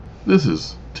This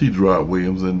is T. Gerard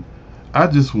Williams, and I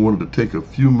just wanted to take a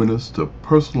few minutes to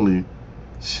personally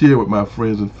share with my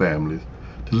friends and families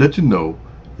to let you know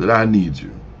that I need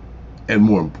you, and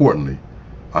more importantly,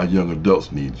 our young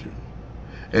adults need you.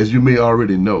 As you may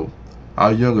already know,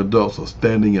 our young adults are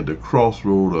standing at the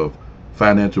crossroad of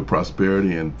financial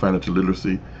prosperity and financial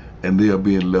literacy, and they are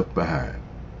being left behind.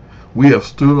 We have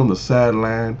stood on the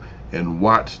sideline and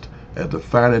watched as the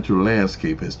financial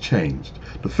landscape has changed.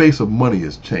 The face of money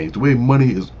has changed. The way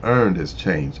money is earned has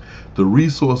changed. The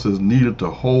resources needed to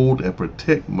hold and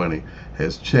protect money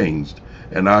has changed.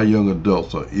 And our young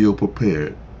adults are ill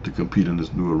prepared to compete in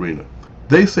this new arena.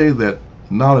 They say that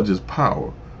knowledge is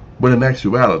power, but in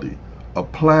actuality,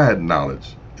 applied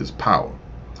knowledge is power.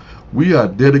 We are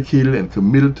dedicated and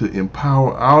committed to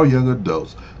empower our young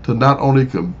adults to not only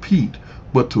compete,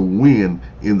 but to win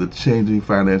in the changing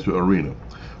financial arena.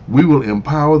 We will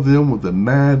empower them with the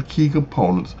 9 key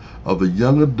components of the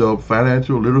Young Adult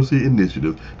Financial Literacy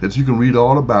Initiative that you can read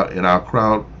all about in our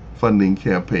crowdfunding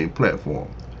campaign platform.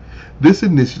 This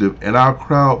initiative and our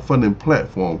crowdfunding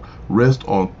platform rest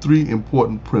on 3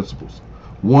 important principles.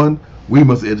 1, we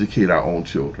must educate our own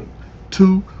children.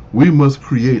 2, we must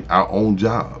create our own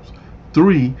jobs.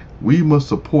 3, we must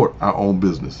support our own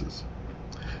businesses.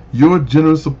 Your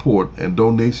generous support and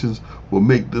donations will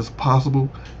make this possible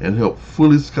and help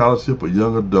fully scholarship a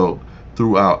young adult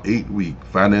through our 8-week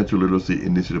Financial Literacy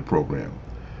Initiative program.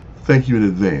 Thank you in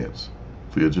advance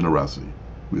for your generosity.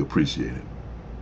 We appreciate it.